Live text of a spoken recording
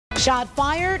Shot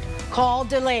fired, call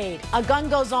delayed. A gun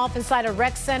goes off inside a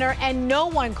rec center and no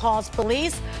one calls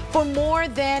police for more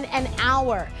than an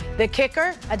hour. The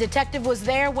kicker, a detective was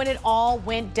there when it all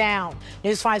went down.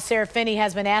 News 5's Sarah Finney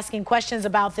has been asking questions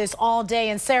about this all day.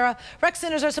 And Sarah, rec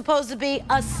centers are supposed to be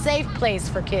a safe place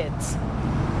for kids.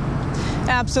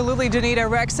 Absolutely, Danita.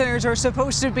 Rec centers are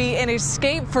supposed to be an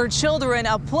escape for children,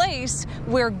 a place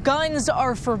where guns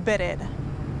are forbidden.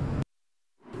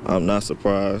 I'm not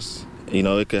surprised. You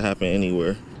know, it could happen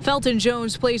anywhere. Felton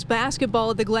Jones plays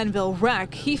basketball at the Glenville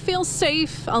Rec. He feels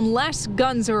safe unless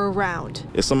guns are around.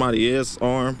 If somebody is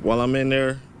armed while I'm in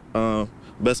there,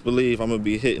 best believe I'm going to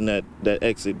be hitting that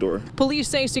exit door. Police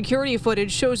say security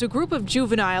footage shows a group of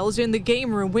juveniles in the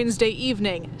game room Wednesday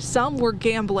evening. Some were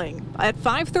gambling. At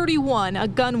 5:31, a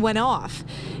gun went off.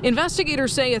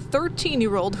 Investigators say a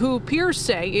 13-year-old who peers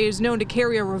say is known to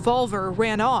carry a revolver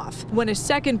ran off. When a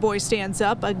second boy stands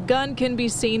up, a gun can be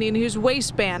seen in his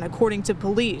waistband, according to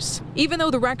police. Even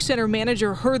though the rec center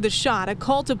manager heard the shot, a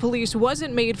call to police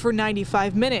wasn't made for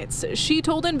 95 minutes. She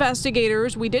told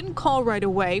investigators, "We didn't call right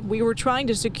away. We were trying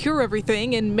to secure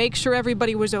everything and make sure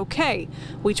everybody was okay.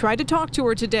 We tried to talk to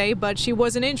her today, but she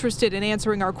wasn't interested in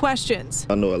answering our questions."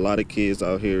 I know a lot of kids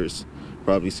out here is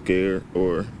probably scared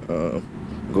or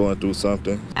going through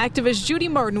something. Activist Judy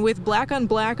Martin with Black on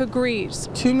Black agrees.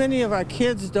 Too many of our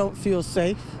kids don't feel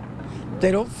safe.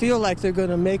 They don't feel like they're going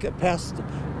to make it past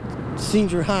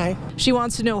senior high. She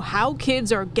wants to know how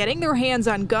kids are getting their hands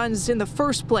on guns in the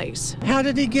first place. How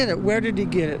did he get it? Where did he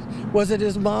get it? Was it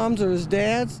his mom's or his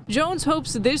dad's? Jones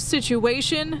hopes this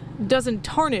situation doesn't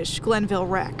tarnish Glenville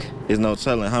Rec. There's no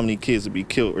telling how many kids would be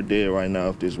killed or dead right now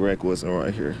if this wreck wasn't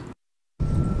right here.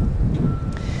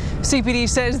 CPD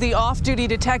says the off-duty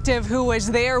detective who was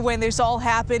there when this all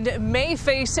happened may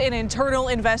face an internal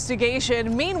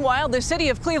investigation. Meanwhile, the city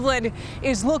of Cleveland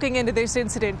is looking into this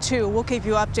incident too. We'll keep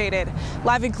you updated.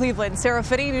 Live in Cleveland, Sarah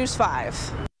Finney, News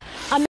 5.